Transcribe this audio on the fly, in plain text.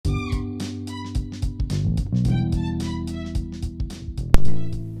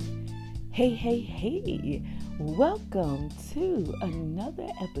Hey. Welcome to another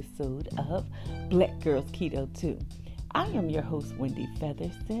episode of Black Girls Keto 2. I am your host, Wendy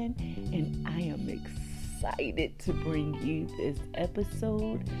Featherston, and I am excited to bring you this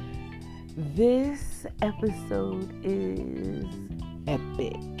episode. This episode is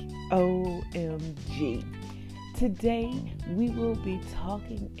epic. OMG. Today, we will be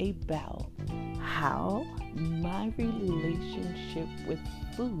talking about how my relationship with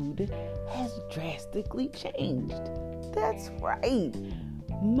food has drastically changed. That's right.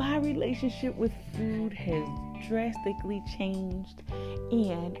 My relationship with food has drastically changed,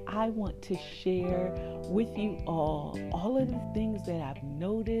 and I want to share with you all of the things that I've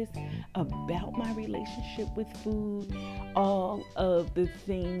noticed about my relationship with food, all of the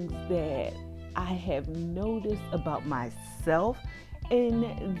things that I have noticed about myself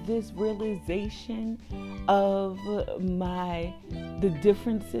in this realization of the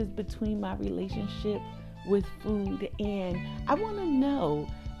differences between my relationship with food. And I want to know,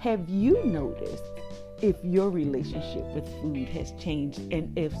 have you noticed if your relationship with food has changed?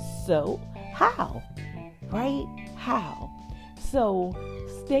 And if so, how? Right? How? So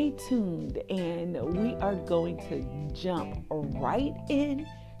stay tuned, and we are going to jump right in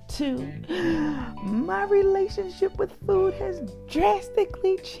to my relationship with food has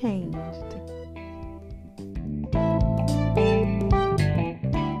drastically changed.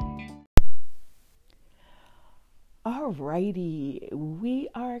 Alrighty, we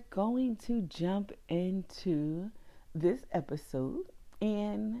are going to jump into this episode,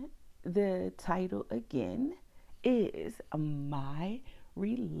 and the title again is My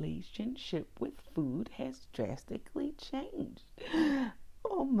Relationship with Food Has Drastically Changed.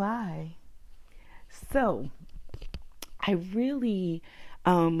 Oh my. So I really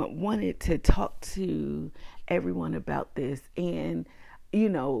wanted to talk to everyone about this. And,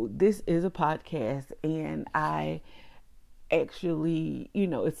 this is a podcast, and I actually,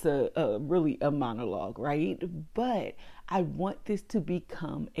 it's really a monologue, right? But I want this to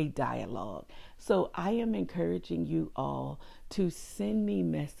become a dialogue. So I am encouraging you all to send me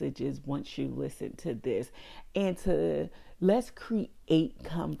messages once you listen to this, and let's create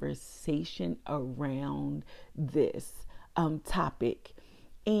conversation around this topic.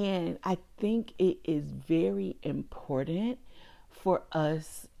 And I think it is very important for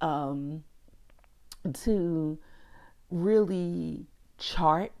us to really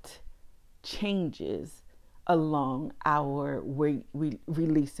chart changes along our weight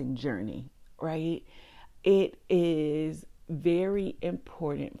releasing journey, right? It is very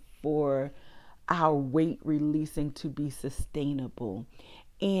important for our weight releasing to be sustainable.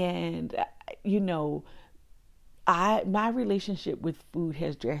 And, my relationship with food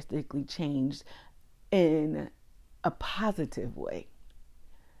has drastically changed in a positive way.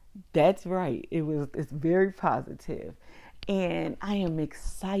 That's right. It's very positive. And I am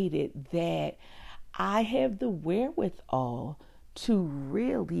excited that I have the wherewithal to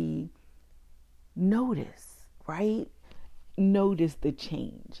really notice, right? Notice the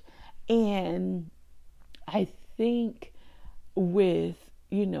change. And I think with,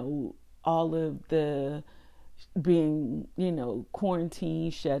 all of the being, quarantine,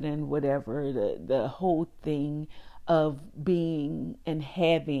 shut in, whatever, the whole thing of being and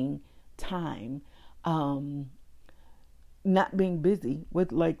having time, not being busy with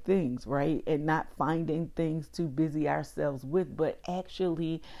things, right? And not finding things to busy ourselves with, but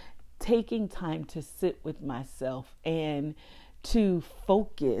actually taking time to sit with myself and to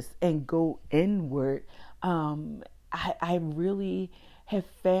focus and go inward. I really have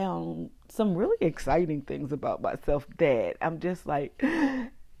found some really exciting things about myself that I'm just like,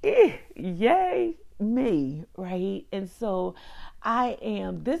 yay me, right? And so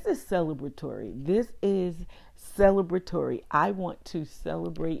this is celebratory. I want to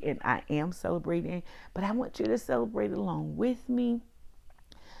celebrate, and I am celebrating, but I want you to celebrate along with me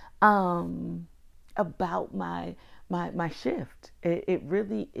about my shift. It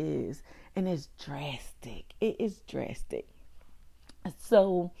really is, and it's drastic. It is drastic.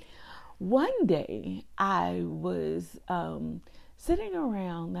 So one day I was sitting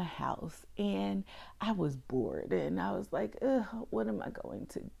around the house, and I was bored, and I was like, what am I going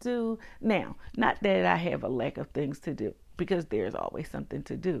to do? Now, not that I have a lack of things to do, because there's always something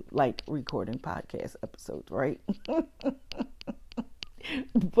to do, like recording podcast episodes, right?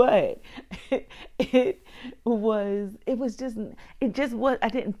 But I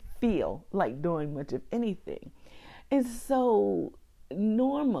didn't feel like doing much of anything. And so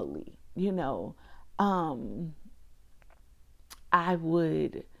normally, I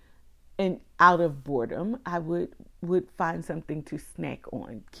would and out of boredom, I would find something to snack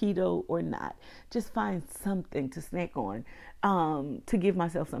on, keto or not. Just find something to snack on, to give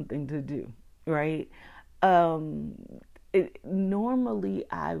myself something to do, right? Um, Normally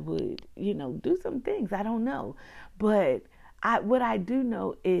I would, do some things. I don't know, but what I do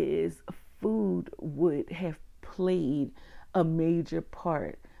know is food would have played a major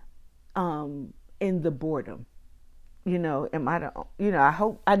part in the boredom. Am I the, I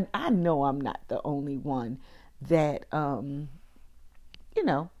hope, I know I'm not the only one that, you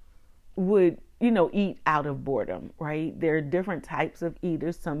know, would, eat out of boredom, right? There are different types of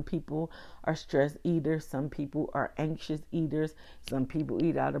eaters. Some people are stress eaters. Some people are anxious eaters. Some people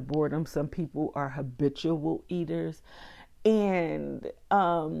eat out of boredom. Some people are habitual eaters. And,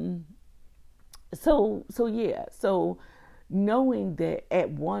 so yeah, so knowing that at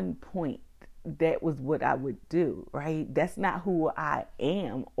one point that was what I would do, right? That's not who I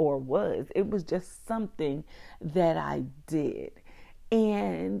am or was. It was just something that I did.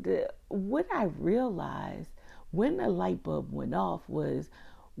 And what I realized when the light bulb went off was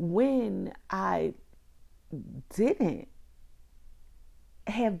when I didn't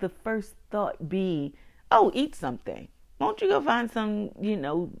have the first thought be, oh, eat something. Won't you go find some,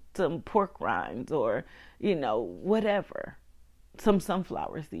 some pork rinds or, whatever, some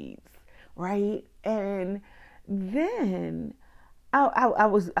sunflower seeds, right? And then I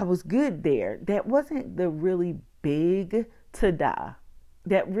was good there. That wasn't the really big ta-da.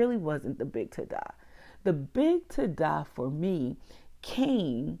 That really wasn't the big ta-da. The big ta-da for me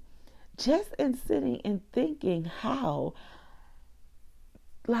came just in sitting and thinking how,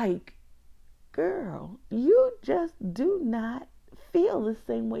 like, girl, you just do not feel the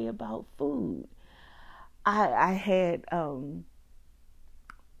same way about food. I had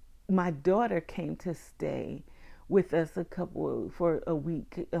my daughter came to stay with us for a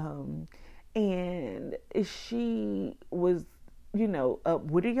week, and she was,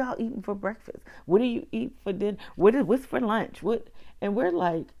 what are y'all eating for breakfast? What do you eat for dinner? What's for lunch? What? And we're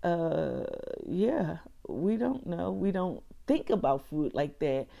like, yeah, we don't know. We don't think about food like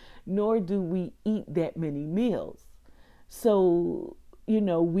that, nor do we eat that many meals. So,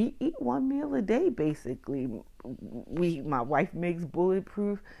 we eat one meal a day basically. My wife makes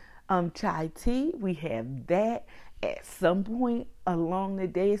bulletproof chai tea. We have that at some point along the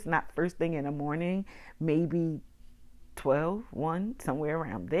day. It's not first thing in the morning, maybe 12, 1, somewhere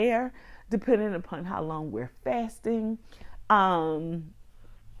around there, depending upon how long we're fasting,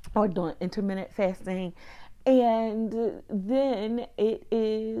 or doing intermittent fasting. And then it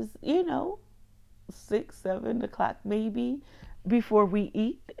is, 6, 7 o'clock maybe before we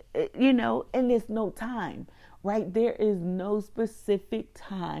eat, and there's no time, right? There is no specific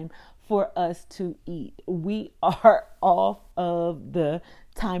time for us to eat. We are off of the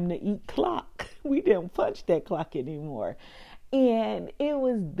time to eat clock. We didn't punch that clock anymore. And it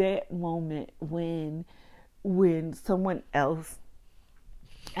was that moment when someone else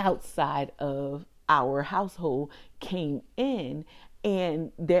outside of our household came in,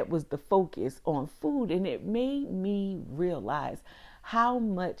 and that was the focus on food. And it made me realize how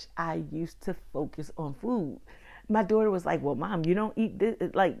much I used to focus on food. My daughter was like, well, Mom, you don't eat this?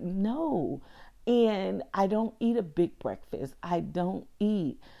 Like, no. And I don't eat a big breakfast. I don't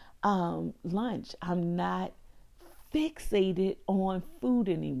eat lunch. I'm not fixated on food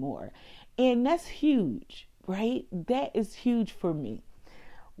anymore. And that's huge, right? That is huge for me.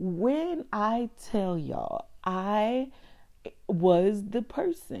 When I tell y'all, I was the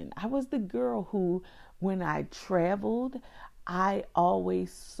person, I was the girl who, when I traveled, I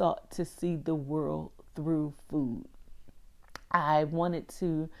always sought to see the world through food. I wanted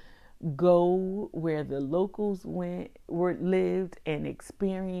to go where the locals lived and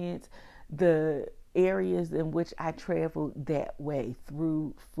experience the areas in which I traveled that way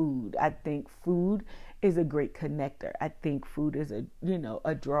through food. I think food is a great connector. I think food is a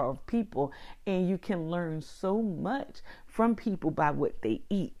draw of people, and you can learn so much from people by what they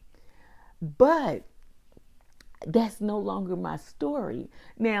eat. But that's no longer my story.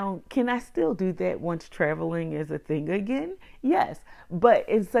 Now, can I still do that once traveling is a thing again? Yes, but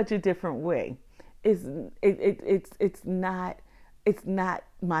in such a different way. It's not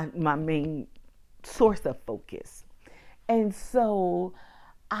my main source of focus. And so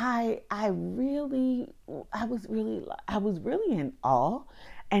I was really in awe,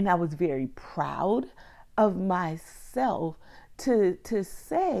 and I was very proud of myself to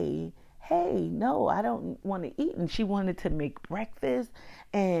say, hey, no, I don't want to eat. And she wanted to make breakfast,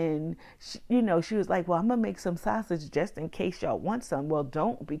 and she was like, well, I'm gonna make some sausage just in case y'all want some. Well,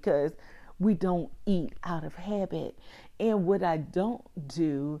 don't, because we don't eat out of habit. And what I don't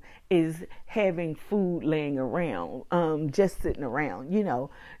do is having food laying around, just sitting around,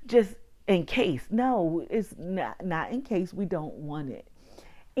 just in case. No, it's not in case we don't want it.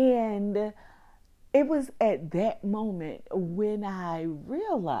 And it was at that moment when I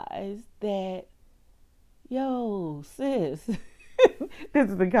realized that, yo, sis, this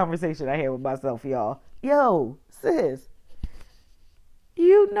is the conversation I had with myself, y'all. Yo, sis,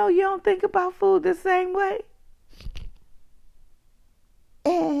 you know you don't think about food the same way.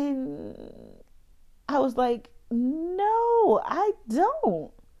 And I was like, no, I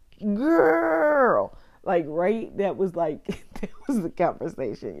don't. Girl. Like, right? That was the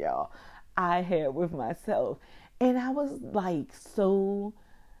conversation, y'all, I had with myself. And I was like so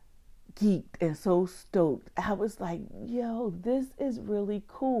geeked and so stoked. I was like, yo, this is really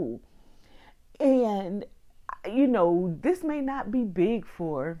cool. And, this may not be big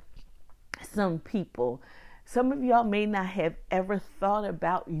for some people. Some of y'all may not have ever thought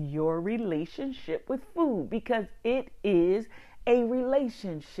about your relationship with food, because it is a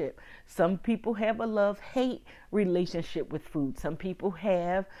relationship. Some people have a love-hate relationship with food. Some people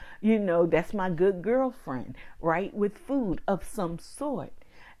have, that's my good girlfriend, right, with food of some sort.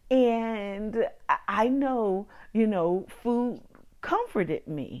 And I know, food comforted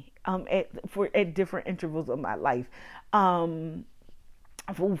me at different intervals of my life, for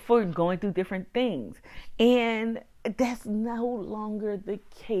going through different things. And that's no longer the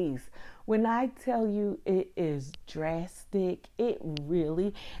case. When I tell you it is drastic, it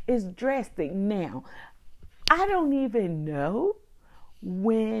really is drastic. Now, I don't even know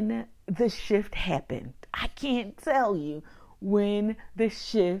when the shift happened. I can't tell you when the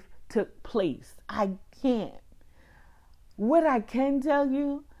shift took place. I can't. What I can tell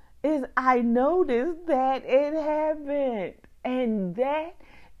you is I noticed that it happened. And that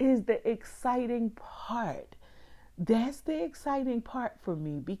is the exciting part. That's the exciting part for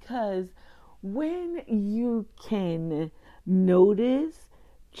me, because when you can notice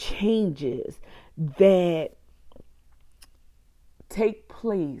changes that take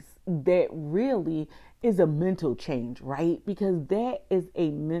place, that really is a mental change, right? Because that is a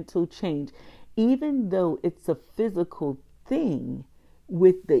mental change, even though it's a physical thing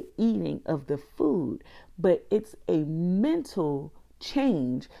with the eating of the food, but it's a mental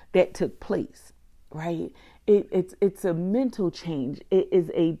change that took place, right? It's a mental change. It is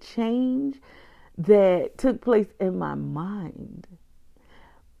a change that took place in my mind.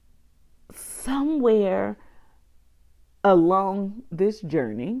 Somewhere along this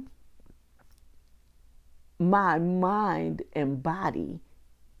journey, my mind and body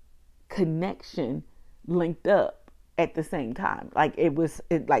connection linked up at the same time. Like it was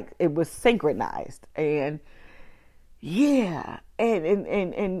synchronized, and yeah,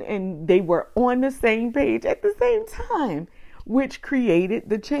 and they were on the same page at the same time, which created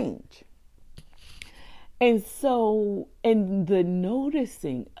the change. And so, in the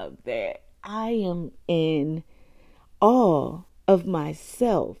noticing of that, I am in awe of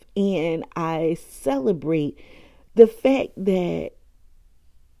myself, and I celebrate the fact that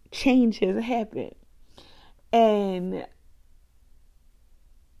change has happened. And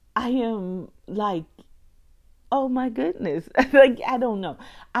I am like, oh my goodness. Like, I don't know.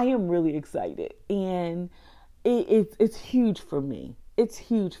 I am really excited. And it's huge for me. It's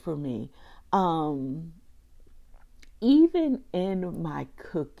huge for me. Even in my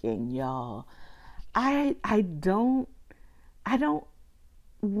cooking, y'all, I don't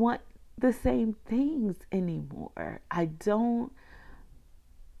want the same things anymore. I don't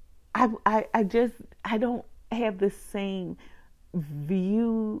have the same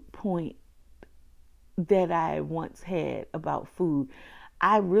viewpoint that I once had about food.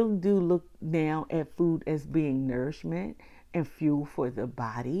 I really do look now at food as being nourishment and fuel for the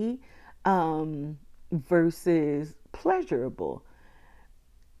body, versus pleasurable,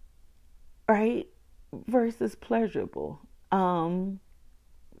 right? Versus pleasurable. And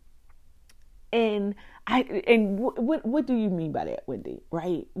what do you mean by that, Wendy?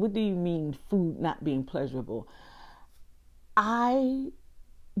 Right? What do you mean food not being pleasurable? I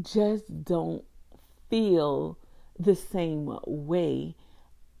just don't feel the same way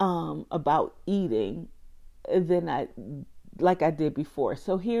about eating than I did before.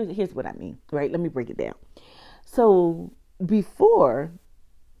 So here's what I mean, right? Let me break it down. So before,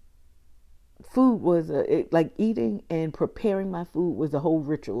 food was like eating and preparing my food was a whole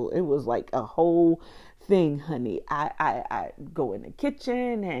ritual. It was like a whole thing, honey. I go in the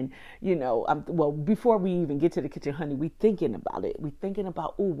kitchen and, before we even get to the kitchen, honey, we thinking about it. We thinking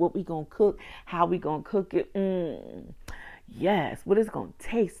about, what we gonna cook, how we gonna cook it. Yes, what it's going to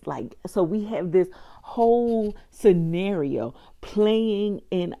taste like. So we have this whole scenario playing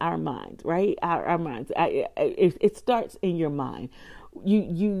in our minds, right? Our minds. It starts in your mind.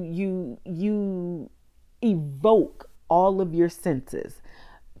 You evoke all of your senses.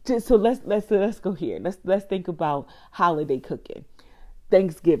 So let's go here. Let's think about holiday cooking,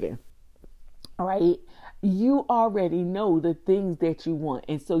 Thanksgiving. All right. You already know the things that you want.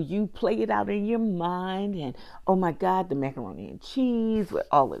 And so you play it out in your mind. And oh my God, the macaroni and cheese with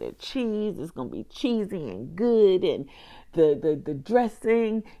all of the cheese is going to be cheesy and good. And the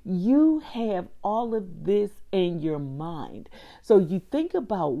dressing, you have all of this in your mind. So you think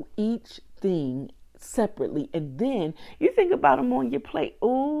about each thing separately, and then you think about them on your plate.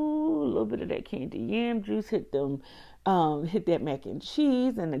 Oh, a little bit of that candy yam juice hit them, hit that mac and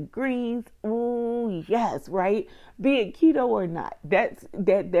cheese and the greens. Oh yes, right. Be it keto or not, that's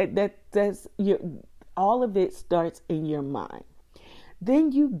your. All of it starts in your mind.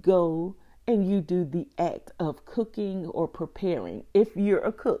 Then you go and you do the act of cooking or preparing. If you're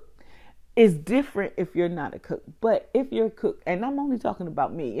a cook, it's different if you're not a cook. But if you're a cook, and I'm only talking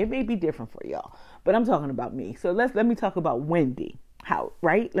about me, it may be different for y'all, but I'm talking about me. So let me talk about Wendy. How,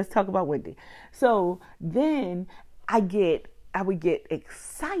 right? Let's talk about Wendy. So then I would get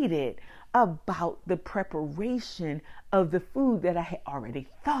excited about the preparation of the food that I had already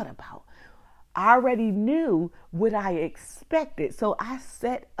thought about. I already knew what I expected. So I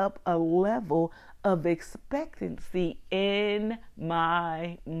set up a level of expectancy in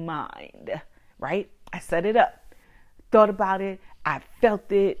my mind, right? I set it up, thought about it, I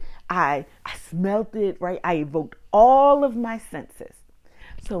felt it, I smelled it, right? I evoked all of my senses.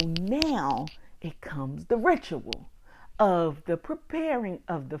 So now it comes the ritual of the preparing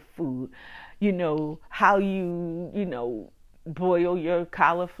of the food. You know, how you boil your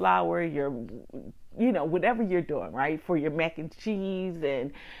cauliflower, whatever you're doing, right? For your mac and cheese,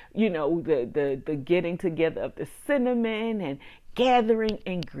 and the getting together of the cinnamon and gathering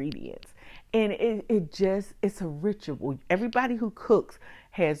ingredients. And it's a ritual. Everybody who cooks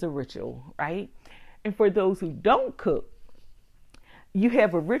has a ritual, right? And for those who don't cook, you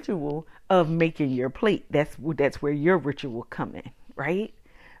have a ritual of making your plate. That's where your ritual come in, right?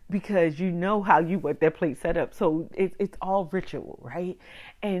 Because you know how you want that plate set up. So it's all ritual, right?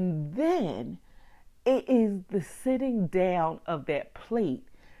 And then it is the sitting down of that plate.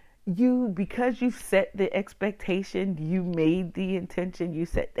 Because you set the expectation, you made the intention, you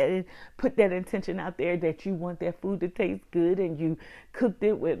set that in, put that intention out there that you want that food to taste good, and you cooked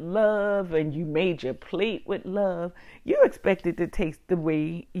it with love, and you made your plate with love. You expect it to taste the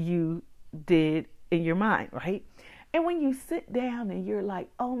way you did in your mind, right? And when you sit down and you're like,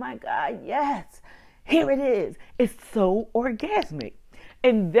 oh my God, yes, here it is. It's so orgasmic.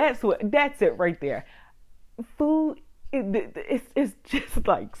 And that's it right there. Food, it's just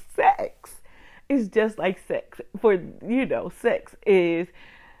like sex. It's just like sex. Sex is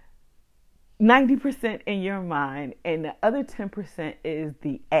 90% in your mind, and the other 10% is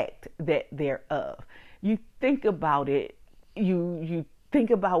the act thereof. You think about it, you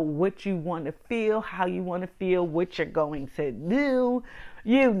think about what you want to feel, how you want to feel, what you're going to do,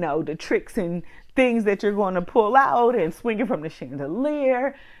 the tricks and things that you're going to pull out and swing it from the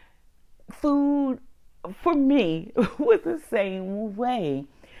chandelier. Food, for me, was the same way.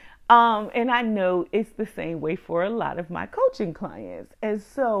 And I know it's the same way for a lot of my coaching clients. And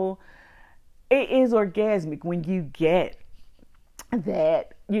so it is orgasmic when you get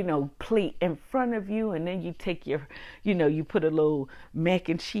that, plate in front of you, and then you take your, you put a little mac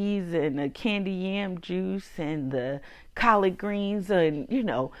and cheese and the candy yam juice and the collard greens and,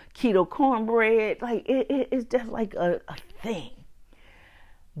 keto cornbread. Like it's just like a thing.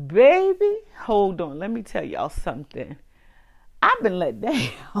 Baby, hold on. Let me tell y'all something. I've been let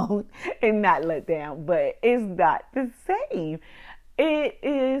down and not let down, but it's not the same. It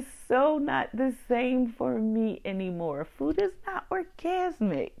is so not the same for me anymore. Food is not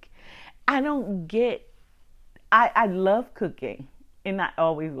orgasmic. I love cooking, and I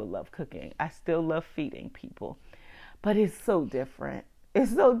always will love cooking. I still love feeding people, but it's so different.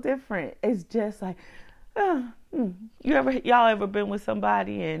 It's so different. It's just like, y'all ever been with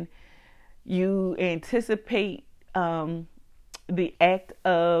somebody and you anticipate the act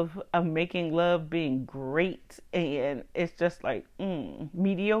of making love being great, and it's just like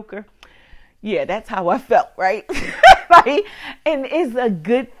mediocre? Yeah, that's how I felt, right? Right? And it's a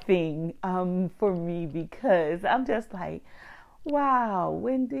good thing for me, because I'm just like, wow,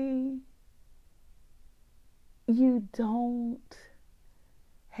 Wendy, you don't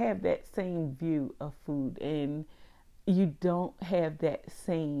have that same view of food, and you don't have that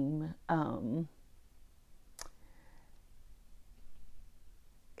same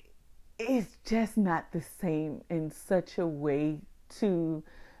it's just not the same in such a way to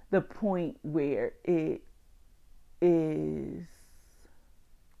the point where is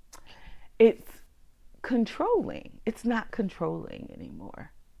it's controlling. It's not controlling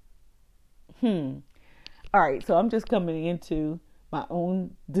anymore. All right, so I'm just coming into my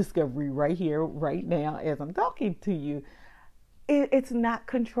own discovery right here, right now, as I'm talking to you. It's not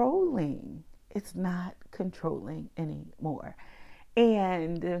controlling. It's not controlling anymore.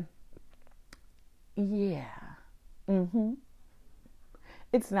 And yeah,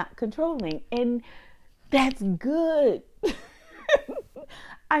 it's not controlling. And that's good.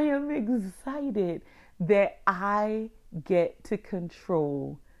 I am excited that I get to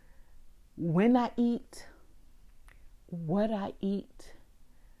control when I eat, what I eat,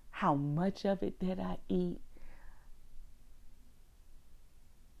 how much of it that I eat.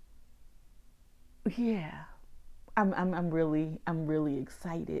 Yeah, I'm really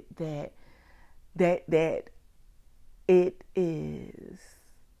excited that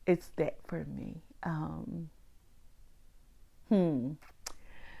it's that for me.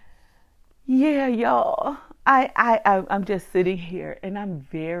 Yeah, y'all. I'm just sitting here and I'm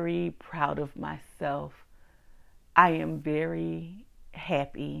very proud of myself. I am very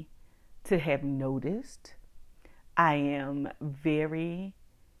happy to have noticed. I am very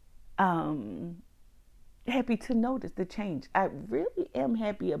happy to notice the change. I really am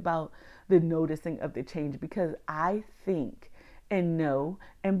happy about the noticing of the change, because I think and know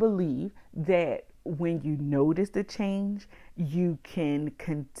and believe that when you notice the change, you can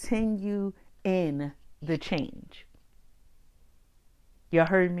continue in the change. Y'all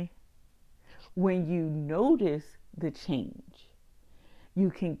heard me? When you notice the change,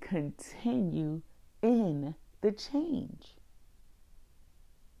 you can continue in the change.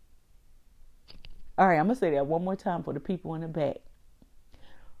 All right, I'm going to say that one more time for the people in the back.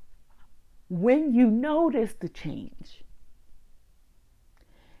 When you notice the change,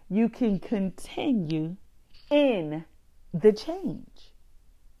 you can continue in the change.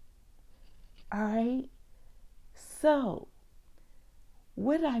 All right? So,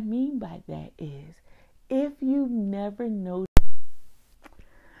 what I mean by that is, if you never noticed,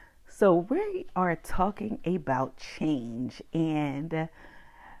 so we are talking about change and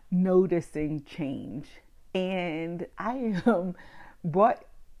noticing change. And I am brought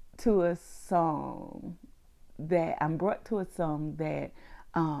to a song that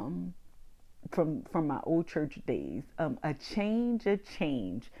from my old church days. A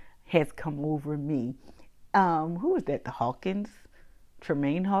change has come over me. Who is that? The Hawkins?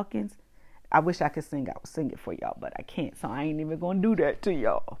 Tremaine Hawkins? I wish I could sing. I would sing it for y'all, but I can't, so I ain't even gonna do that to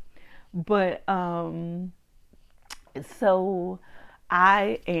y'all. But so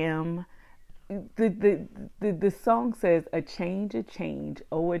I am. The song says a change,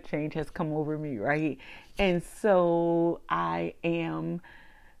 oh, a change has come over me, right? And so I am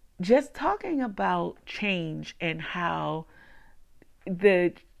just talking about change and how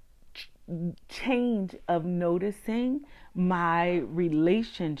the change of noticing my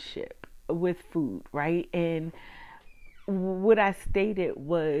relationship with food, right? And what I stated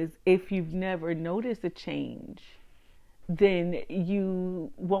was, if you've never noticed a change, then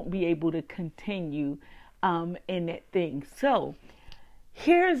you won't be able to continue in that thing. So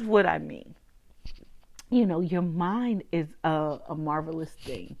here's what I mean. You know, your mind is a marvelous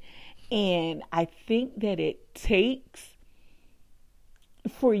thing. And I think that it takes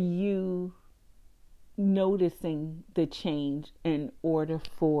for you noticing the change in order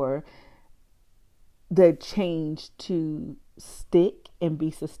for the change to stick and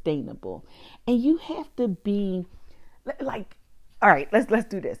be sustainable. And you have to be like, all right, let's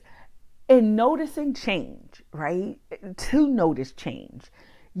do this. In noticing change, right? To notice change,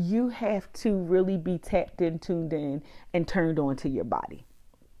 you have to really be tapped in, tuned in, and turned on to your body.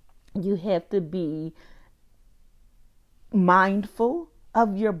 You have to be mindful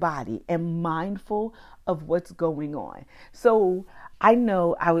of your body and mindful of what's going on. So I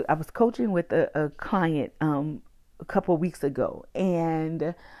know I was coaching with a client a couple of weeks ago,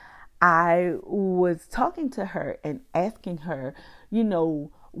 and I was talking to her and asking her, you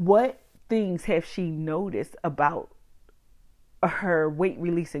know, what things have she noticed about her weight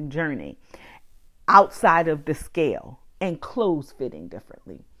releasing journey outside of the scale and clothes fitting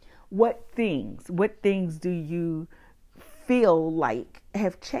differently. What things do you feel like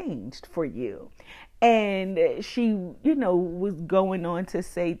have changed for you? And she, you know, was going on to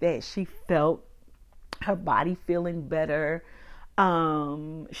say that she felt her body feeling better.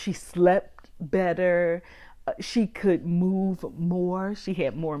 She slept better. She could move more. She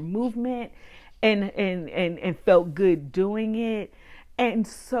had more movement and felt good doing it. And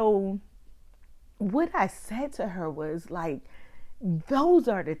so what I said to her was like, those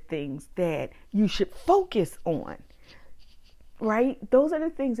are the things that you should focus on, right? Those are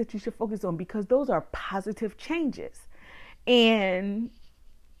the things that you should focus on because those are positive changes. And,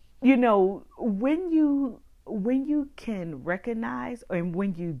 you know, when you can recognize, and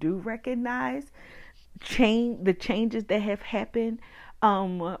when you do recognize the changes that have happened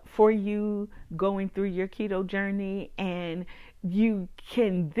for you going through your keto journey, and you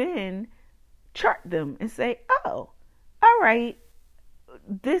can then chart them and say, oh, all right,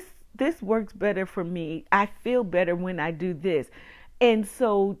 this works better for me. I feel better when I do this. And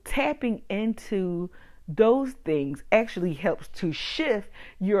so tapping into those things actually helps to shift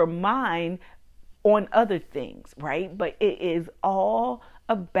your mind on other things, right? But it is all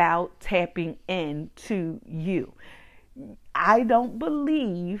about tapping into you. I don't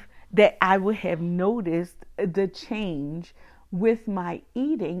believe that I would have noticed the change with my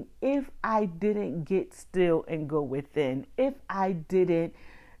eating if I didn't get still and go within, if I didn't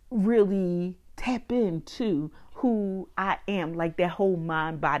really tap into who I am, like that whole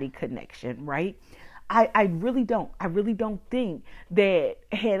mind-body connection, right? I really don't think that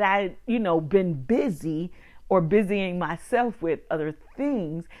had I, been busy or busying myself with other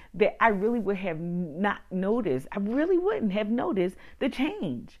things, that I really would have not noticed. I really wouldn't have noticed the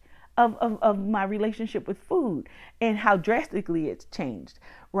change of my relationship with food and how drastically it's changed,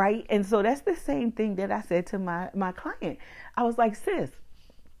 right? And so that's the same thing that I said to my client. I was like, sis,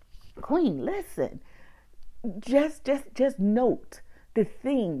 queen, listen, just note the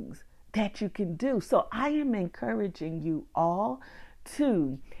things that you can do. So I am encouraging you all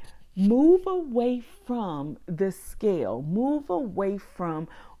to move away from the scale, move away from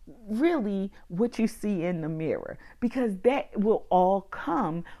really what you see in the mirror, because that will all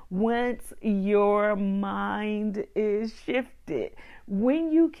come once your mind is shifted.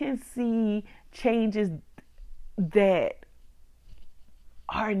 When you can see changes that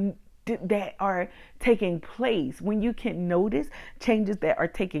are taking place, when you can notice changes that are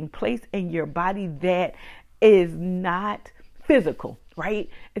taking place in your body that is not physical, right?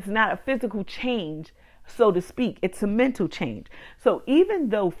 It's not a physical change, so to speak. It's a mental change. So even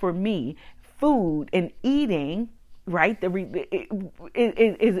though for me, food and eating, right,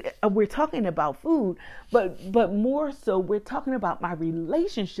 we're talking about food, but more so we're talking about my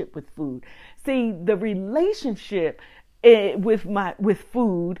relationship with food. See, the relationship with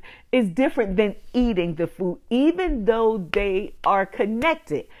food is different than eating the food, even though they are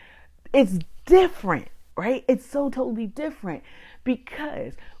connected. It's different, right? It's so totally different,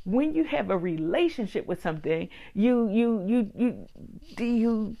 because when you have a relationship with something, you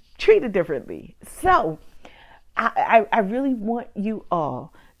treat it differently. So I really want you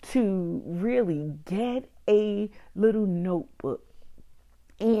all to really get a little notebook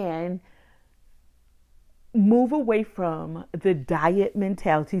and move away from the diet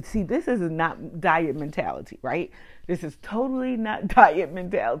mentality. See, this is not diet mentality, right? This is totally not diet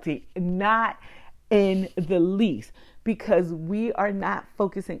mentality, not in the least, because we are not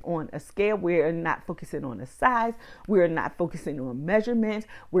focusing on a scale. We're not focusing on a size. We're not focusing on measurements.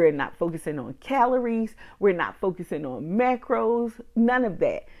 We're not focusing on calories. We're not focusing on macros, none of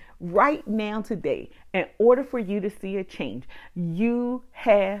that. Right now, today, in order for you to see a change, you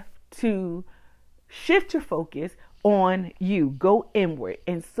have to shift your focus on you. Go inward.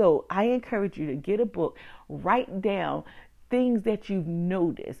 And so I encourage you to get a book, write down things that you've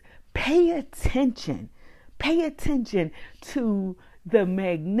noticed. Pay attention to the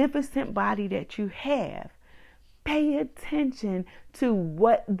magnificent body that you have. Pay attention to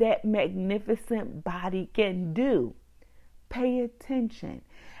what that magnificent body can do. Pay attention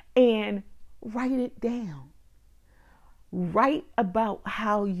and write it down. Write about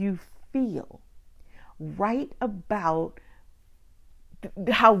how you feel. Write about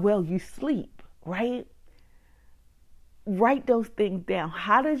how well you sleep, right? Write those things down.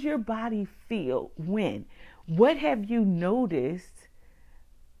 How does your body feel when? What have you noticed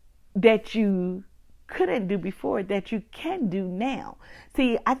that you couldn't do before that you can do now?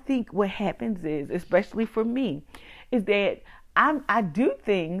 See, I think what happens is, especially for me, is that I do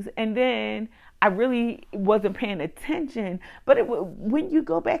things and then I really wasn't paying attention. But when you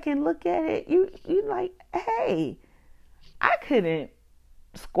go back and look at it, you like, hey, I couldn't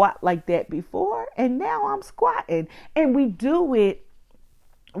squat like that before, and now I'm squatting. And we do it.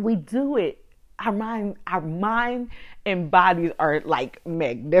 Our mind and bodies are like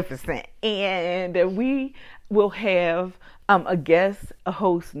magnificent. And we will have a guest, a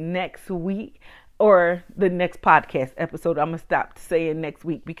host next week, or the next podcast episode. I'm gonna stop saying next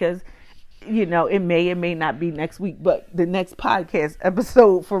week because it may not be next week, but the next podcast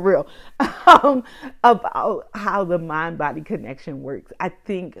episode for real, about how the mind body connection works. I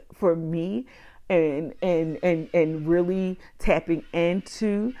think for me, and really tapping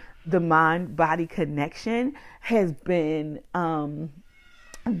into the mind body connection has been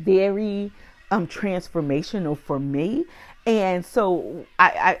very transformational for me. And so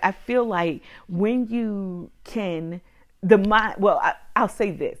I feel like when you can, the mind, well, I'll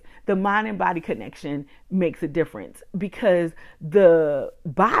say this, the mind and body connection makes a difference because the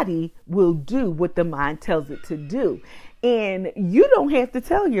body will do what the mind tells it to do. And you don't have to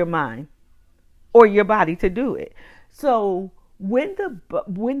tell your mind or your body to do it. So when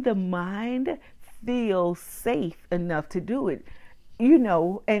the mind feels safe enough to do it,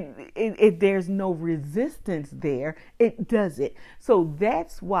 and if there's no resistance there, it does it. So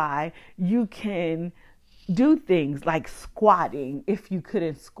that's why you can do things like squatting if you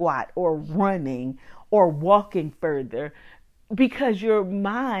couldn't squat, or running, or walking further, because your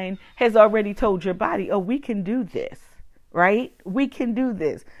mind has already told your body, oh, we can do this, right? We can do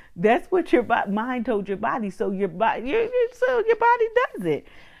this. That's what your mind told your body. So your body does it.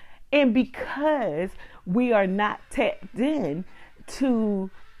 And because we are not tapped in to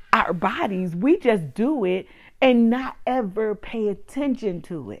our bodies, we just do it and not ever pay attention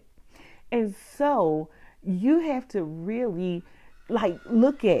to it. And so you have to really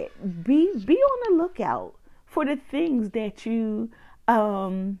look at, be on the lookout for the things that you are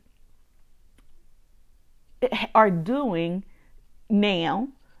doing now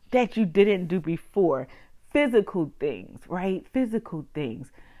that you didn't do before. Physical things, right? Physical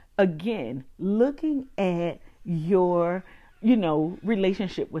things. Again, looking at your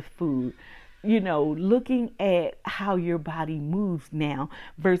relationship with food, looking at how your body moves now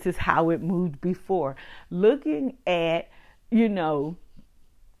versus how it moved before, looking at, the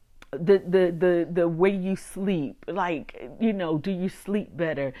way you sleep, do you sleep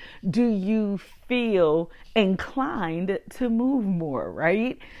better? Do you feel inclined to move more,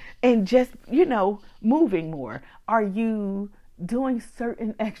 right? And just, moving more. Are you doing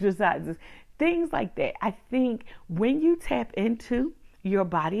certain exercises? Things like that. I think when you tap into your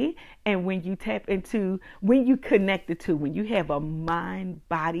body, and when you connect the two, when you have a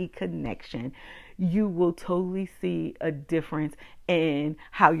mind-body connection, you will totally see a difference in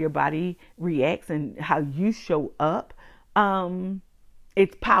how your body reacts and how you show up.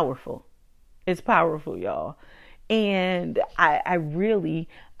 It's powerful. It's powerful, y'all. And I really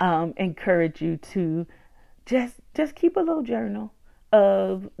encourage you to just keep a little journal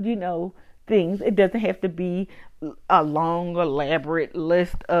of, things. It doesn't have to be a long, elaborate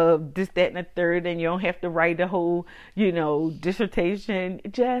list of this, that, and the third, and you don't have to write a whole, dissertation.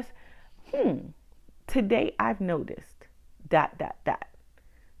 Just, today I've noticed, ...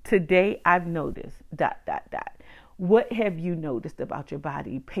 Today I've noticed, ... What have you noticed about your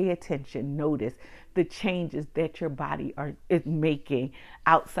body? Pay attention. Notice the changes that your body is making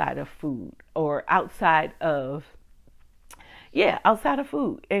outside of food, or outside of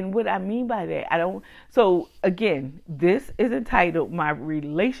food. And what I mean by that, so again, this is entitled My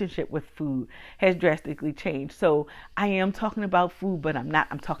Relationship with Food Has Drastically Changed. So I am talking about food, but I'm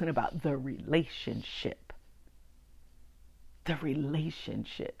talking about the relationship,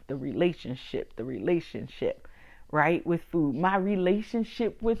 right? With food. My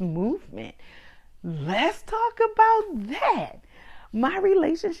relationship with movement. Let's talk about that. My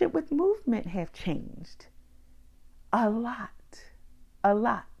relationship with movement have changed a lot.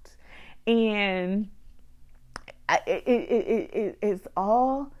 And it's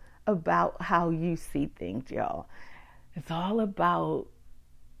all about how you see things, y'all. It's all about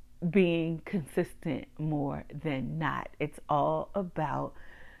being consistent more than not. It's all about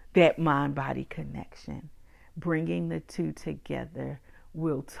that mind-body connection. Bringing the two together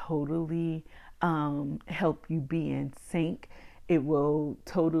will totally help you be in sync. It will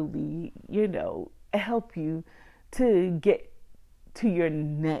totally, help you to get to your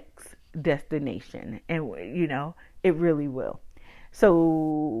next destination. And, it really will.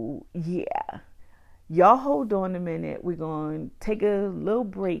 So, yeah. Y'all hold on a minute. We're going to take a little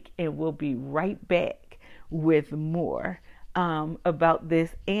break, and we'll be right back with more about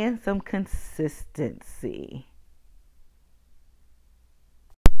this and some consistency.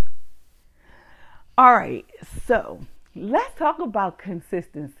 All right. So, let's talk about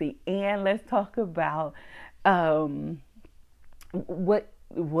consistency, and let's talk about what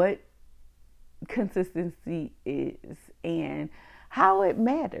consistency is and how it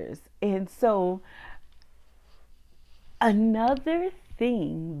matters. And so another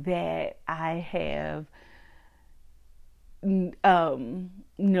thing that I have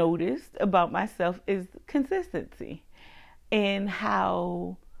noticed about myself is consistency and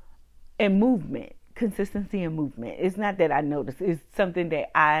movement. Consistency and movement. It's not that I noticed, it's something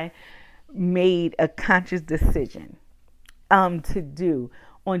that I made a conscious decision to do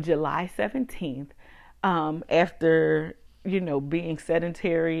on July 17th, after, being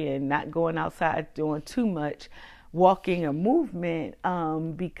sedentary and not going outside doing too much walking or movement,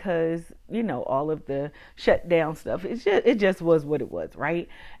 because, all of the shutdown stuff, it just was what it was, right?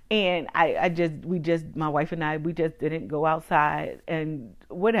 And my wife and I, we just didn't go outside and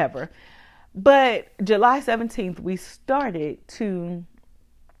whatever. But July 17th, we started to,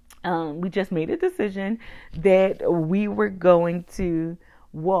 we just made a decision that we were going to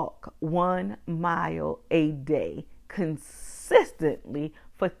walk 1 mile a day consistently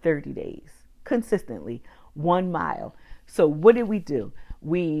for 30 days. Consistently, 1 mile. So what did we do?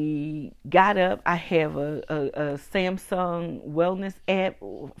 We got up. I have a Samsung wellness app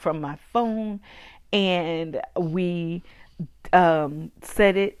from my phone, and we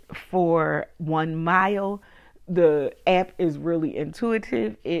set it for 1 mile. The app is really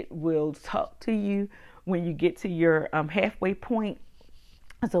intuitive. It will talk to you when you get to your halfway point.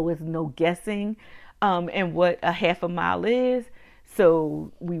 So it's no guessing and what a half a mile is.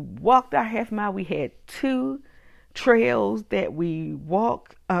 So we walked our half mile. We had 2 trails that we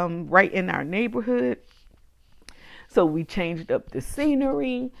walked right in our neighborhood. So we changed up the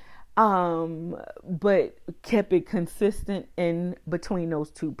scenery, but kept it consistent in between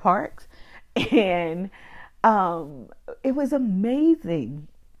those 2 parks. And it was amazing.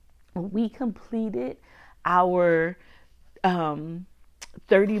 We completed our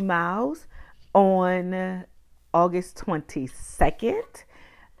 30 miles on August 22nd.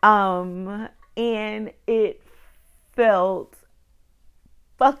 And it felt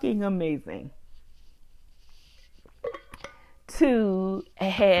fucking amazing to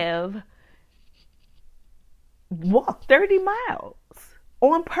have walked 30 miles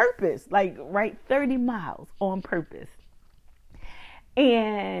on purpose, 30 miles on purpose.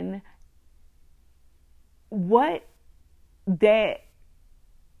 And what that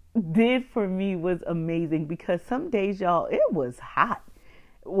did for me was amazing, because some days, y'all, it was hot.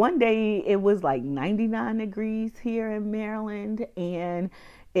 One day it was like 99 degrees here in Maryland, and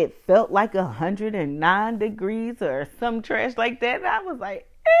it felt like 109 degrees or some trash like that. And I was like,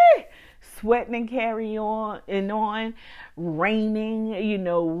 sweating and carry on and on, raining.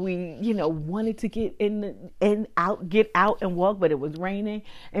 We, wanted to get get out and walk, but it was raining,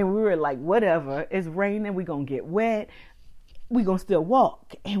 and we were like, whatever, it's raining, we're gonna get wet, we're gonna still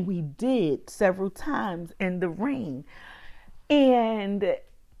walk. And we did several times in the rain. And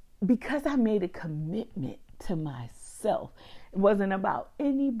because I made a commitment to myself, it wasn't about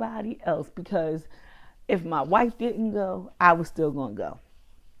anybody else, because if my wife didn't go, I was still gonna go.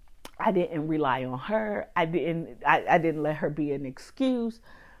 I didn't rely on her. I didn't let her be an excuse.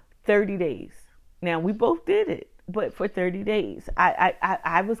 30 days. Now, we both did it, but for 30 days,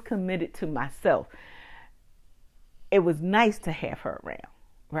 I was committed to myself. It was nice to have her around,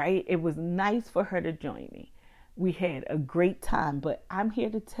 right? It was nice for her to join me. We had a great time, but I'm here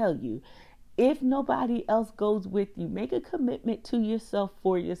to tell you, if nobody else goes with you, make a commitment to yourself,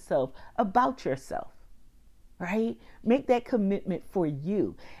 for yourself, about yourself. Right? Make that commitment for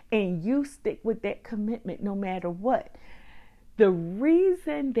you, and you stick with that commitment no matter what. The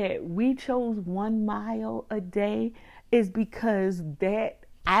reason that we chose 1 mile a day is because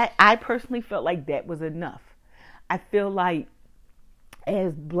I personally felt like that was enough. I feel like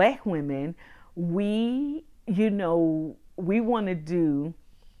as Black women, we want to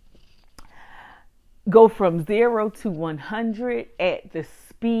go from 0 to 100 at the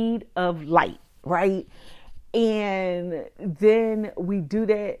speed of light, right? And then we do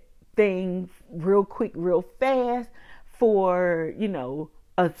that thing real quick, real fast for,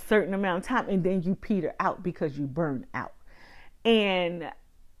 a certain amount of time. And then you peter out because you burn out. And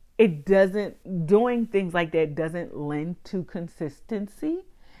doing things like that doesn't lend to consistency.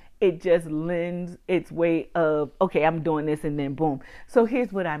 It just lends its way of, okay, I'm doing this, and then boom. So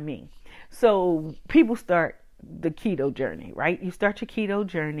here's what I mean. So people start the keto journey, right? You start your keto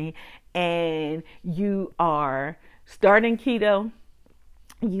journey, and you are starting keto.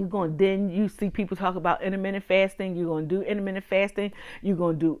 Then you see people talk about intermittent fasting. You're going to do intermittent fasting. You're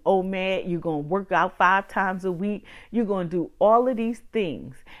going to do OMAD. You're going to work out 5 times a week. You're going to do all of these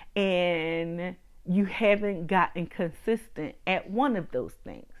things, and you haven't gotten consistent at one of those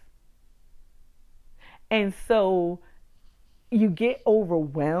things. And so you get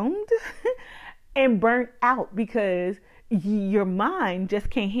overwhelmed and burnt out, because your mind just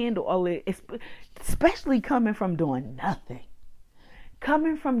can't handle all it, especially coming from doing nothing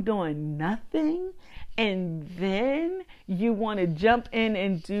coming from doing nothing, and then you want to jump in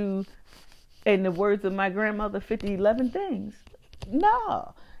and do, in the words of my grandmother, 50, 11 things.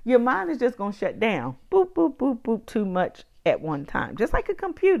 No, your mind is just going to shut down. Boop, boop, boop, boop, too much at one time. Just like a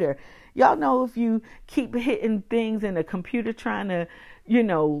computer. Y'all know if you keep hitting things in a computer trying to,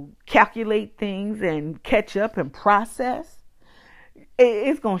 calculate things and catch up and process,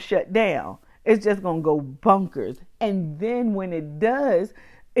 it's going to shut down. It's just going to go bunkers. And then when it does,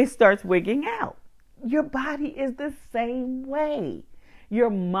 it starts wigging out. Your body is the same way. Your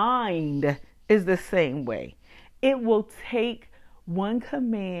mind is the same way. It will take one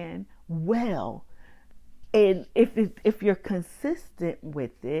command well. And if you're consistent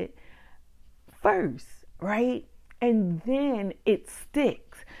with it first, right? And then it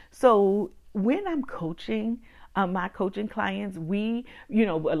sticks. So when I'm coaching, my coaching clients, a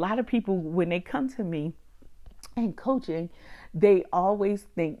lot of people, when they come to me and coaching, they always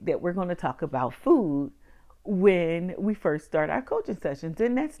think that we're going to talk about food when we first start our coaching sessions.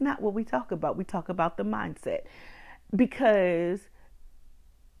 And that's not what we talk about. We talk about the mindset, because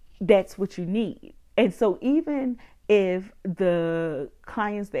that's what you need. And so even if the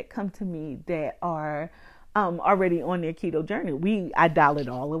clients that come to me that are already on their keto journey, I dial it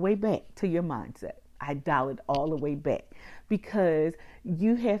all the way back to your mindset. I dial it all the way back, because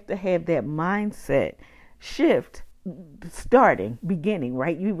you have to have that mindset shift beginning,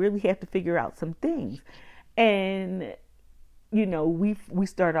 right? You really have to figure out some things. And, we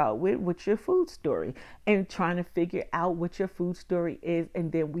start out with what's your food story, and trying to figure out what your food story is.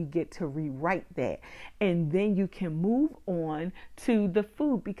 And then we get to rewrite that. And then you can move on to the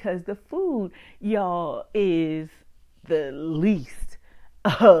food, because the food, y'all, is the least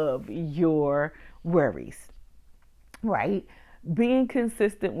of your worries, right? Being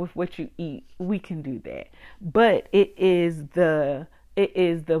consistent with what you eat, we can do that. But it is the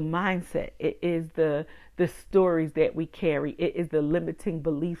mindset. It is the stories that we carry. It is the limiting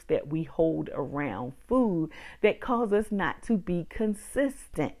beliefs that we hold around food that cause us not to be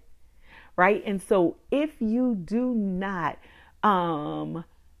consistent, right? And so if you do not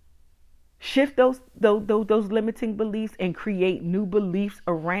shift those limiting beliefs and create new beliefs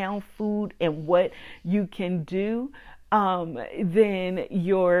around food and what you can do, then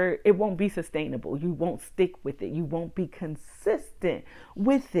it won't be sustainable. You won't stick with it. You won't be consistent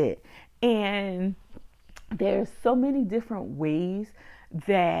with it. And there's so many different ways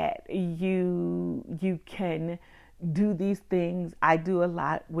that you can do these things. I do a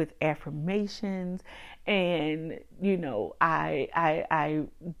lot with affirmations, and I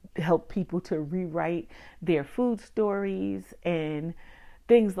help people to rewrite their food stories and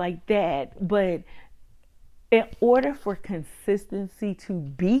things like that. But in order for consistency to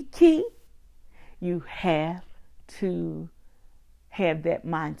be key, you have to have that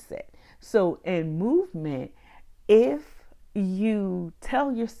mindset. So in movement, if you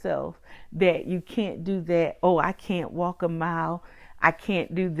tell yourself that you can't do that, oh, I can't walk a mile, I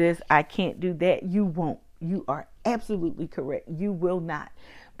can't do this, I can't do that, you won't. You are absolutely correct. You will not.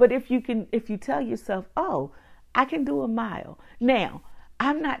 But if you tell yourself, oh, I can do a mile. Now,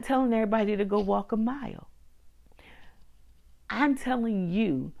 I'm not telling everybody to go walk a mile. I'm telling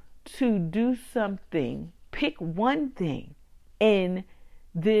you to do something, pick one thing in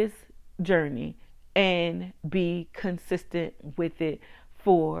this journey and be consistent with it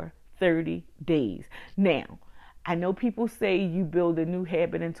for 30 days. Now, I know people say you build a new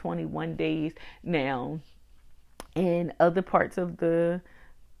habit in 21 days. Now, in other parts of the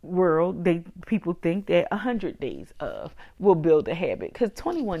world, people think that 100 days will build a habit, because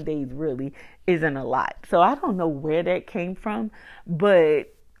 21 days really isn't a lot. So I don't know where that came from,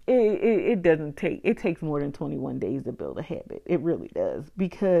 but it takes more than 21 days to build a habit. It really does,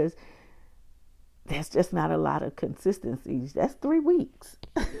 because that's just not a lot of consistency. That's 3 weeks.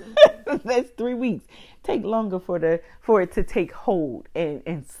 That's 3 weeks. Take longer for it to take hold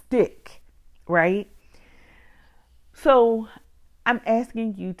and stick, right? So I'm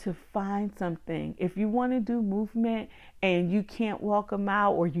asking you to find something. If you want to do movement and you can't walk a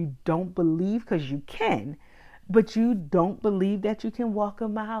mile, or you don't believe, because you can, but you don't believe that you can walk a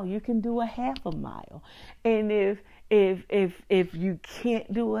mile, you can do a half a mile. And if you can't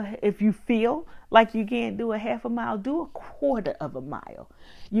if you feel like you can't do a half a mile, do a quarter of a mile.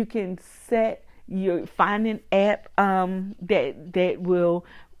 You can find an app that will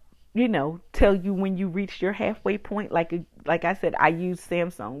tell you when you reach your halfway point. Like I said, I use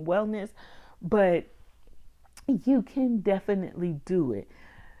Samsung Wellness, but you can definitely do it.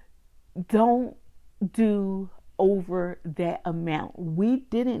 Don't do over that amount. We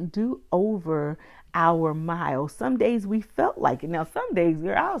didn't do over our mile. Some days we felt like it. Now, some days,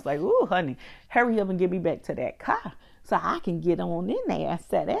 girl, I was like, "Ooh, honey, hurry up and get me back to that car so I can get on in there and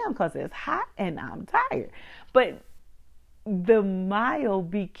sit down because it's hot and I'm tired." But the mile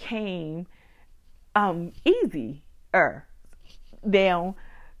became easier. Now,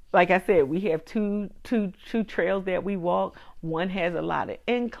 like I said, we have two trails that we walk. One has a lot of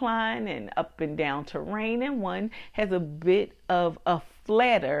incline and up and down terrain, and one has a bit of a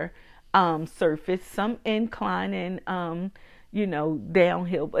flatter surface, some incline and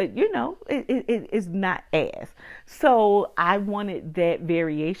downhill, but it is not as. So I wanted that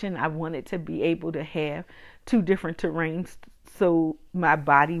variation. I wanted to be able to have two different terrains so my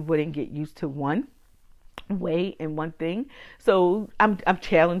body wouldn't get used to one way and one thing. So I'm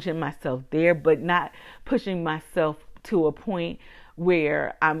challenging myself there, but not pushing myself to a point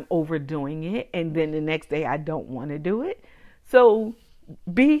where I'm overdoing it and then the next day I don't want to do it. So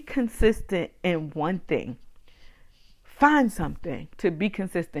be consistent in one thing. Find something to be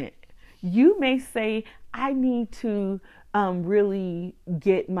consistent. You may say, I need to really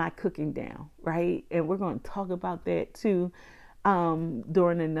get my cooking down, right? And we're going to talk about that too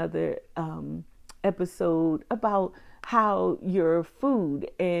during another episode about how your food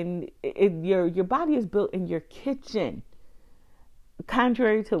and your body is built in your kitchen.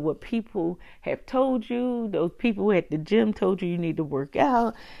 Contrary to what people have told you, those people at the gym told you need to work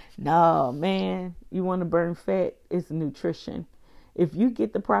out. No, man, you want to burn fat, it's nutrition. If you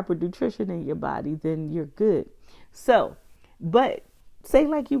get the proper nutrition in your body, then you're good. So, but say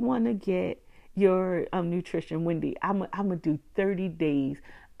like you want to get your nutrition, Wendy, I'm going to do 30 days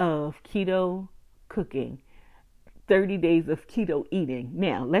of keto cooking. 30 days of keto eating.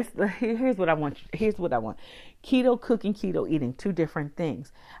 Now, here's what I want. Keto cooking, keto eating, two different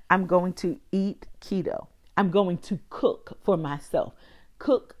things. I'm going to eat keto. I'm going to cook for myself.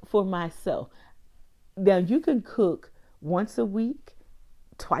 Now, you can cook once a week,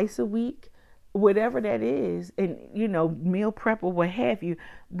 twice a week, whatever that is, and, meal prep or what have you,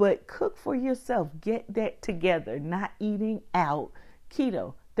 but cook for yourself. Get that together, not eating out.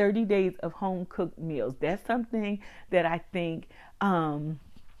 Keto. 30 days of home cooked meals. That's something that I think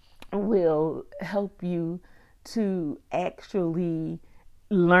will help you to actually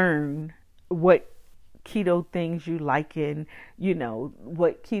learn what keto things you like and,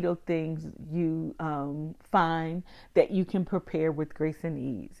 what keto things you find that you can prepare with grace and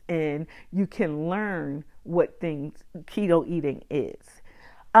ease. And you can learn what things keto eating is.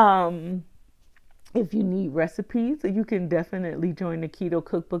 If you need recipes, you can definitely join the Keto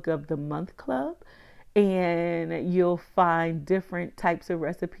Cookbook of the Month Club, and you'll find different types of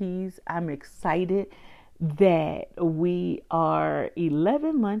recipes. I'm excited that we are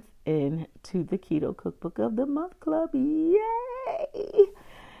 11 months into the Keto Cookbook of the Month Club. Yay!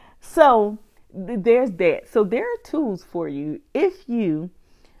 So there's that. So there are tools for you if you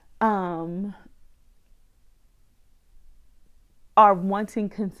are wanting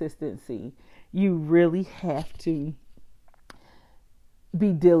consistency. You really have to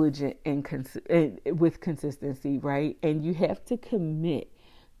be diligent with consistency, right? And you have to commit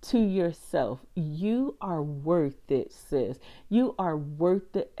to yourself. You are worth it, sis. You are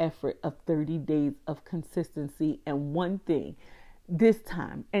worth the effort of 30 days of consistency and one thing this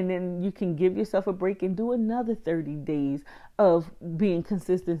time. And then you can give yourself a break and do another 30 days of being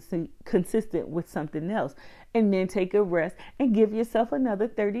consistent with something else. And then take a rest and give yourself another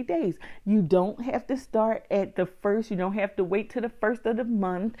 30 days. You don't have to start at the first. You don't have to wait till the first of the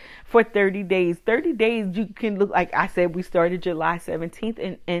month for 30 days. 30 days, you can look, like I said, we started July 17th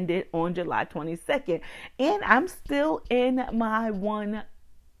and ended on July 22nd. And I'm still in my 1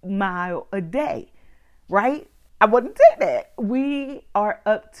 mile a day, right? I wouldn't say that. We are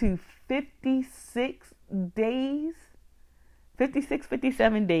up to 56 days,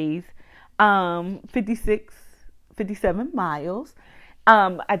 57 days, 57 miles.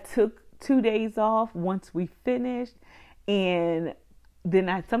 I took 2 days off once we finished, and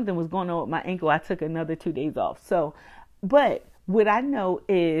then something was going on with my ankle. I took another 2 days off. So, but what I know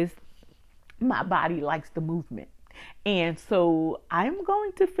is my body likes the movement. And so I'm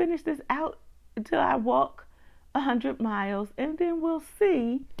going to finish this out until I walk 100 miles, and then we'll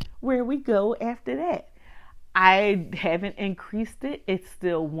see where we go after that. I haven't increased it. It's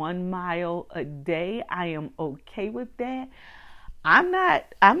still 1 mile a day. I am okay with that. I'm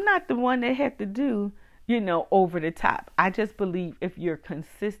not the one that have to do, over the top. I just believe if you're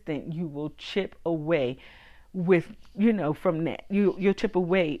consistent, you will chip away with, from that. You'll chip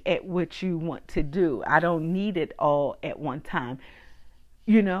away at what you want to do. I don't need it all at one time.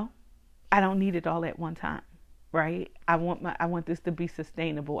 I don't need it all at one time. right? I want this to be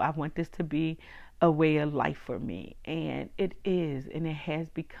sustainable. I want this to be a way of life for me. And it is, and it has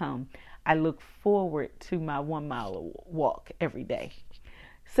become. I look forward to my 1 mile walk every day.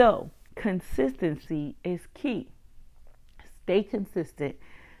 So consistency is key. Stay consistent.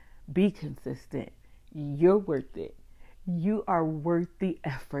 Be consistent. You're worth it. You are worth the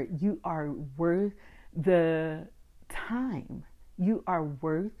effort. You are worth the time. You are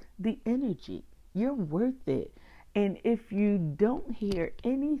worth the energy. You're worth it. And if you don't hear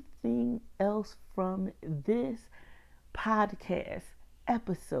anything else from this podcast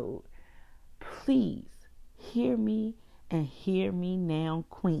episode, please hear me and hear me now,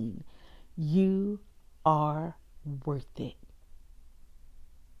 Queen. You are worth it.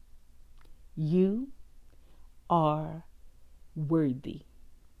 You are worthy.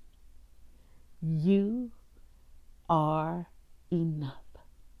 You are enough.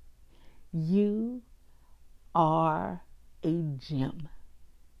 You are a gem.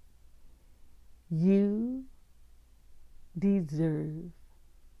 You deserve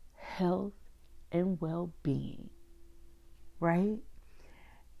health and well-being, right?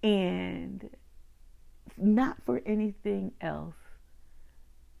 And not for anything else,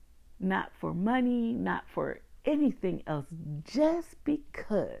 not for money, not for anything else, just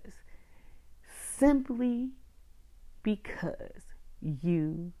because, simply because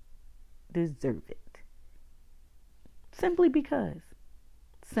you deserve it. Simply because.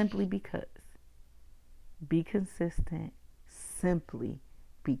 Be consistent simply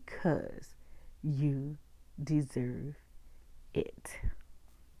because you deserve it.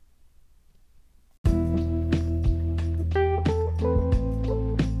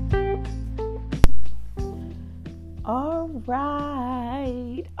 All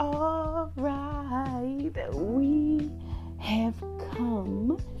right. We have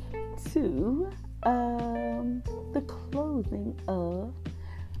come to the closing of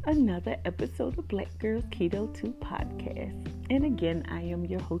another episode of Black Girls Keto 2 podcast. And again, I am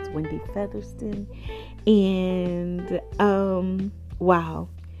your host, Wendy Featherston. And wow,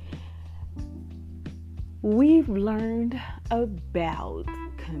 we've learned about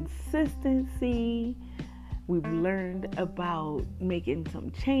consistency. We've learned about making some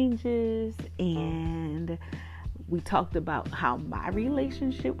changes, and we talked about how my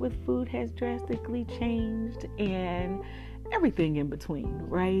relationship with food has drastically changed and everything in between,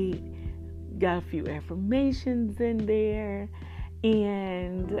 right? Got a few affirmations in there,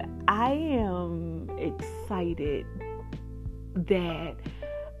 and I am excited that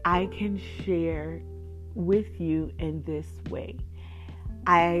I can share with you in this way.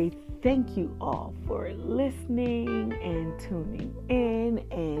 I thank you all for listening and tuning in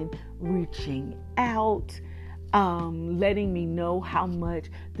and reaching out, letting me know how much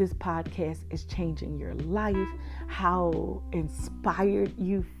this podcast is changing your life, how inspired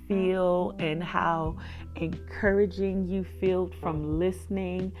you feel, and how encouraging you feel from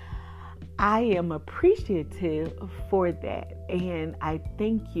listening. I am appreciative for that, and I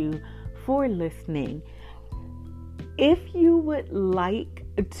thank you for listening. If you would like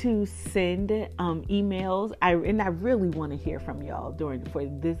to send emails, I really want to hear from y'all for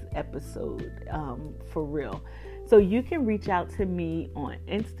this episode, for real. So you can reach out to me on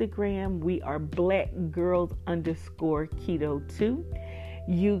Instagram. We are blackgirls_keto2.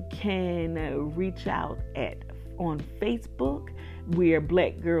 You can reach out on Facebook. We are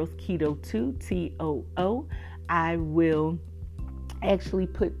Black Girls Keto 2, TOO. I will actually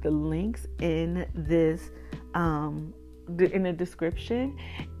put the links in this in the description,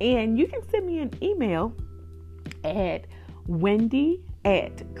 and you can send me an email at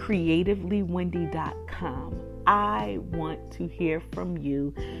wendy@creativelywendy.com. I want to hear from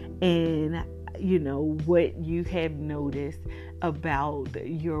you and what you have noticed about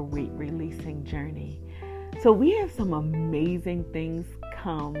your weight releasing journey. So we have some amazing things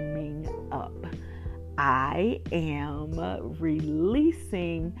coming up. I am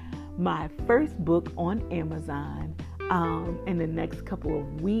releasing my first book on Amazon in the next couple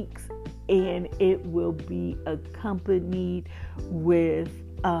of weeks, and it will be accompanied with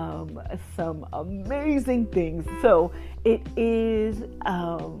some amazing things. So it is,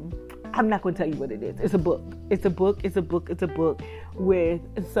 I'm not going to tell you what it is. It's a book. It's a book with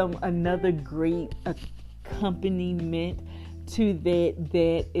another great accompaniment to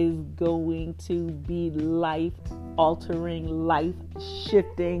that is going to be life altering, life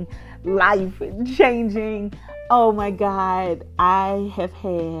shifting, life changing. Oh my God, I have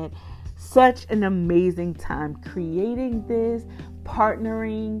had such an amazing time creating this,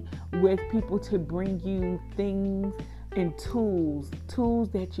 partnering with people to bring you things and tools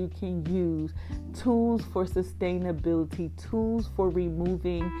that you can use, tools for sustainability, tools for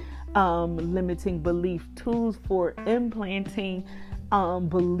removing limiting belief, tools for implanting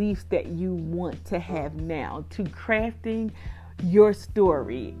beliefs that you want to have now, to crafting your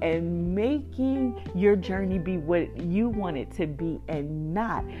story and making your journey be what you want it to be and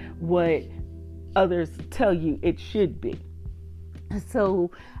not what others tell you it should be. So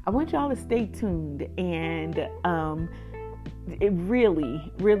I want y'all to stay tuned and it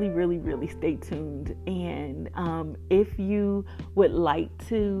really stay tuned. And if you would like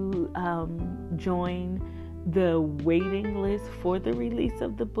to join the waiting list for the release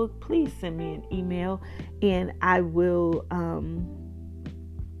of the book, please send me an email and I will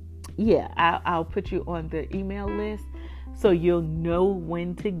I'll put you on the email list so you'll know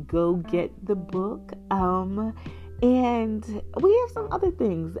when to go get the book. And we have some other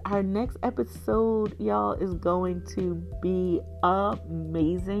things. Our next episode, y'all, is going to be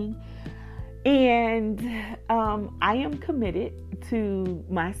amazing. And I am committed to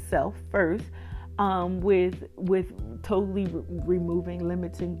myself first with totally removing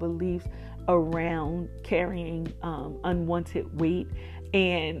limiting beliefs around carrying unwanted weight.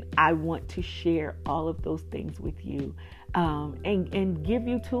 And I want to share all of those things with you and give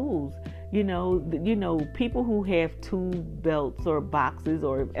you tools. You know, people who have tool belts or boxes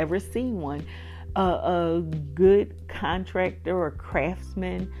or have ever seen one, a good contractor or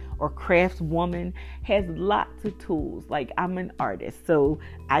craftsman or craftswoman has lots of tools. Like, I'm an artist, so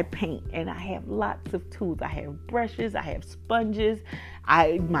I paint and I have lots of tools. I have brushes, I have sponges,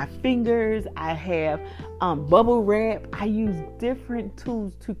 my fingers, I have bubble wrap. I use different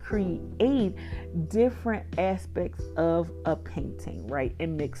tools to create different aspects of a painting, right?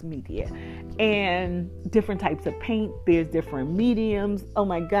 In mixed media and different types of paint. There's different mediums. Oh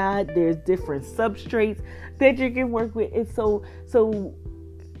my God, there's different substrates that you can work with. It's so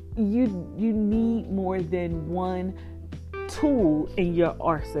you need more than one tool in your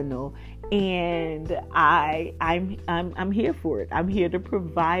arsenal. And I'm here for it. I'm here to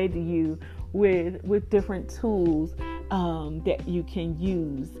provide you with different tools that you can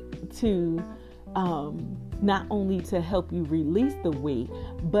use to not only to help you release the weight,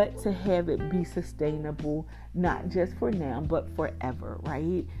 but to have it be sustainable, not just for now, but forever,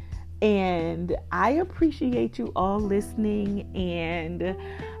 right? And I appreciate you all listening, and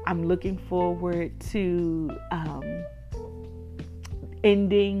I'm looking forward to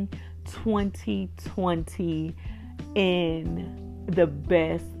ending 2020 in the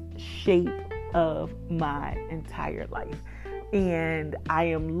best shape of my entire life. And I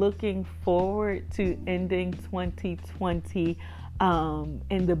am looking forward to ending 2020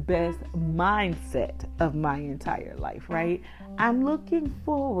 in the best mindset of my entire life, right? I'm looking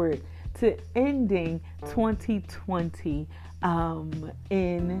forward to ending 2020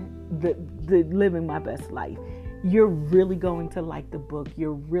 in the living my best life. You're really going to like the book.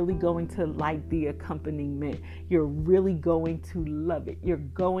 You're really going to like the accompaniment. You're really going to love it. You're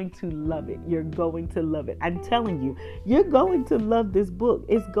going to love it. You're going to love it. I'm telling you, you're going to love this book.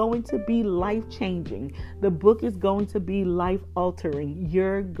 It's going to be life-changing. The book is going to be life-altering.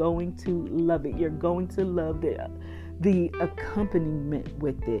 You're going to love it. You're going to love the accompaniment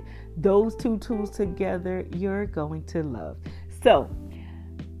with it. Those two tools together, you're going to love. So,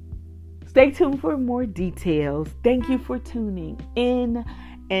 stay tuned for more details. Thank you for tuning in.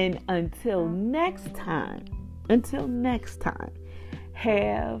 And until next time,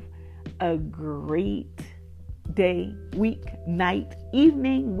 have a great day, week, night,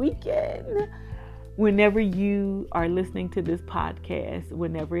 evening, weekend. Whenever you are listening to this podcast,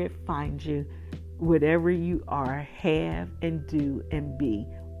 whenever it finds you, whatever you are, have and do and be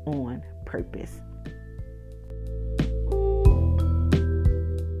on purpose.